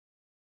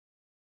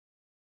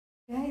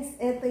Guys,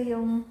 ito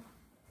yung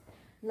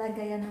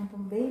lagayan ng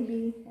pong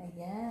baby.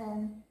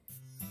 Ayan.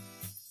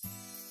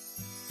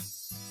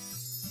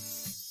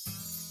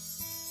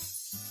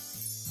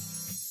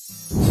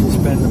 It's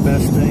been the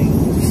best thing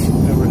that's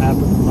ever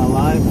happened in my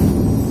life.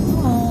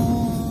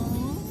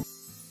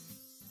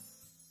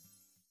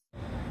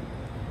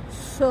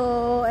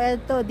 So,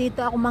 eto,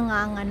 dito ako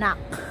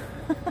manganganak.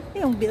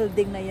 Yung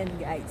building na yan,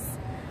 guys.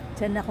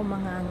 Diyan ako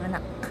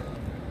manganganak.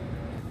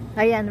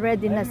 Ayan,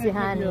 ready na si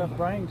Honey. A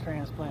brain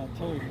transplant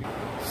too.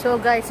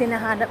 So guys,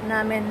 hinahanap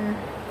namin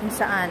kung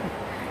saan.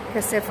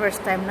 Kasi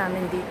first time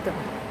namin dito.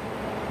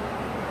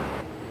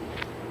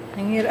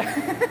 Ang hirap.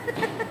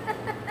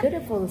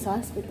 Beautiful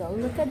hospital.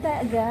 Look at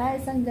that,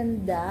 guys. Ang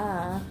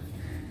ganda.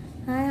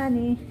 Hi,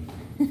 Honey.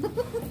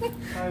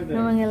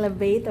 Namang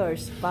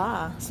elevators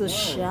pa.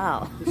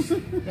 Social.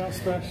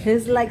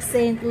 It's like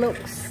St.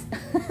 Luke's.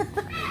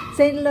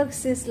 St.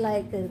 Luke's is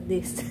like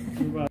this.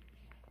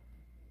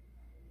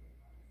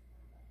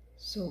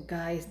 So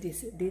guys,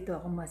 dito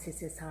ako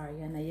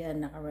masisesaryan. Ayan,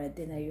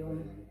 naka-ready na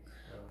yung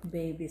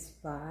baby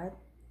spot.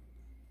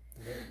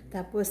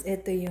 Tapos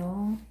ito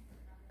yung,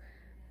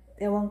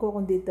 ewan ko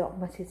kung dito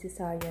ako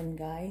masisesaryan,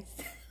 guys.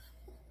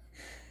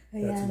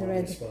 Ayan,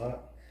 ready.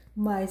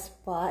 My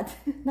spot.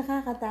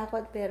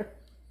 Nakakatakot pero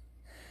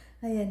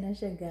ayan na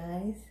siya,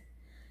 guys.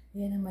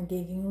 Ayan ang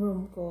magiging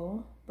room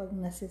ko pag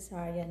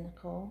nasesaryan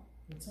ako.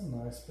 It's a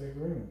nice big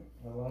room.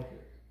 I like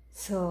it.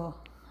 So,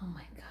 oh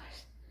my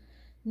gosh.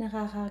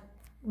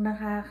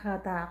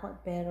 Nakakatakot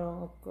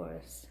pero of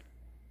course.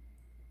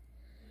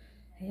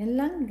 Ayan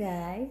lang,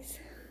 guys.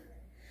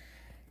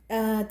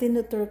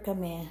 Tinutur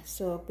kami.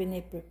 So,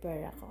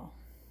 piniprepare ako.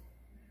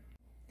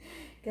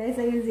 Guys,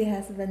 ayun si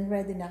husband.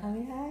 Ready na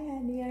kami. Hi,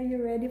 honey. Are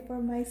you ready for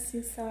my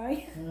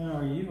cesarean?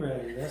 Are you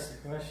ready? That's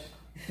the question.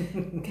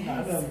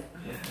 I'm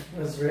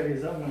as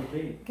ready as I'm going to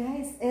be.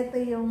 Guys, ito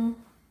yung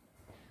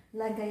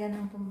lagayan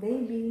ng pong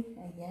baby.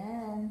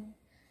 Ayan.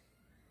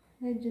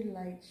 Medyo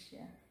light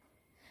siya.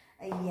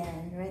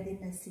 Ayan, ready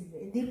na si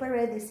baby. Hindi pa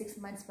ready, 6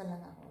 months pa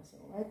lang ako. So,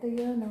 ito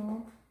yun,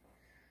 oh.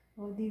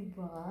 O,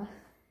 diba?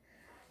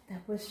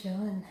 Tapos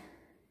yun.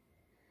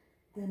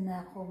 Doon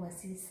na ako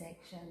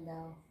masi-section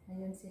daw.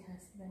 Ayun si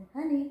husband.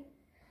 Honey,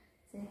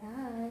 say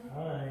hi.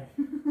 Hi.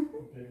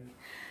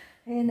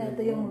 Ayan,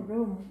 ito yung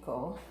room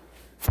ko.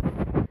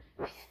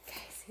 Ayan,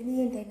 guys.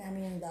 Hinihintay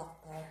namin yung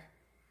doctor.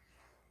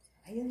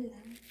 Ayun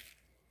lang.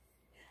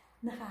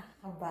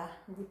 Nakakaba.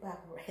 Hindi pa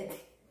ako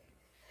ready.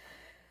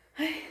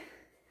 Ay,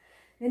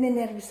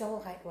 nininervous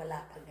ako kahit wala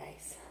pa,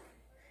 guys.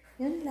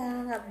 Yun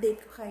lang,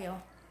 update ko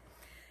kayo.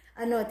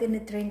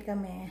 Tinitrain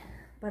kami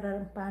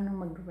para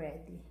paano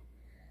mag-ready.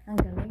 Ang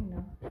galing,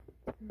 no?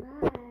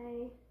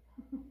 Bye!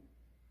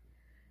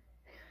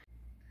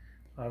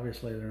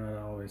 Obviously, they're not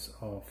always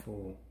all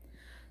full.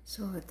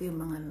 So, ito yung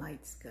mga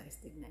lights,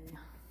 guys. Tignan nyo.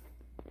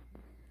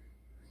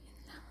 Ayan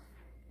lang.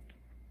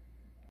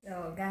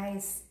 So,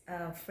 guys,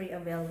 free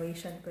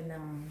evaluation ko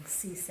ng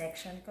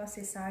C-section ko,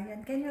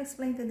 cesarean. Can you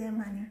explain to them,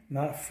 honey?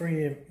 Not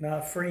free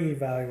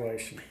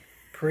evaluation.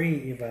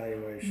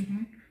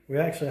 Pre-evaluation. We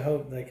actually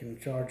hope they can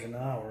charge an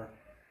hour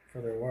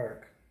for their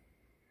work.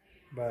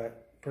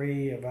 But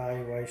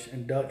pre-evaluation,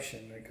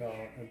 induction, they call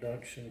it.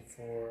 Induction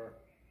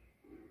for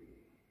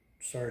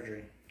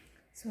surgery.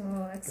 So,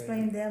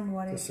 explain them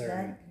what is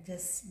that.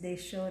 Just, they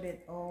showed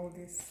it all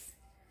this.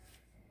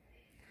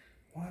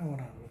 Why would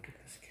I look at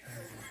this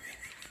camera?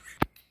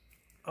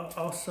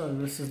 Also,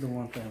 this is the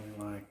one thing we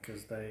like,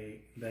 because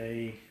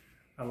they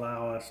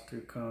allow us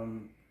to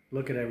come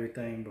look at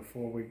everything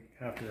before we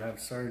have to have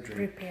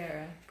surgery.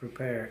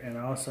 Prepare. And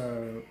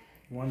also,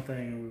 one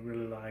thing we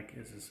really like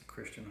is it's a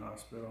Christian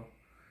hospital.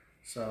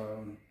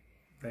 So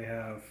they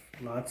have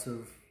lots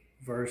of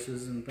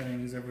verses and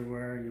things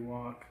everywhere you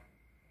walk.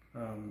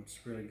 It's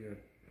really good.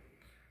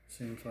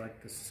 Seems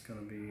like this is going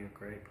to be a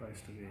great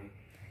place to be.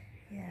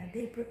 Yeah,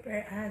 they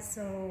prepare us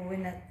so we're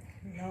not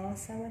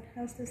lost.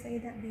 How to say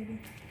that, baby?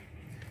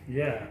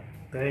 Yeah,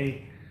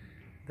 they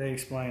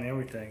explain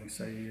everything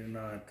so you're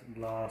not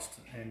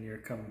lost and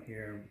you're coming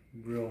here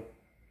real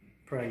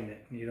pregnant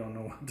and you don't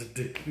know what to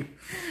do.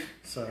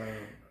 So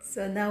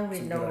now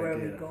we know where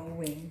we're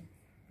going.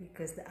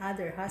 Because the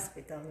other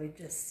hospital, we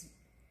just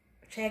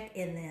check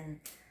in and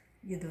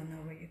you don't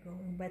know where you're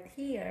going. But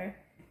here,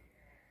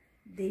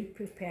 they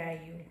prepare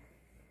you.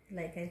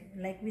 Like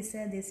we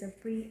said, it's a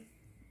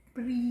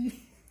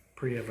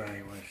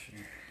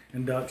pre-evaluation.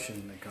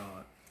 Induction, they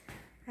call it.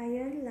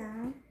 Ayun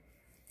lang.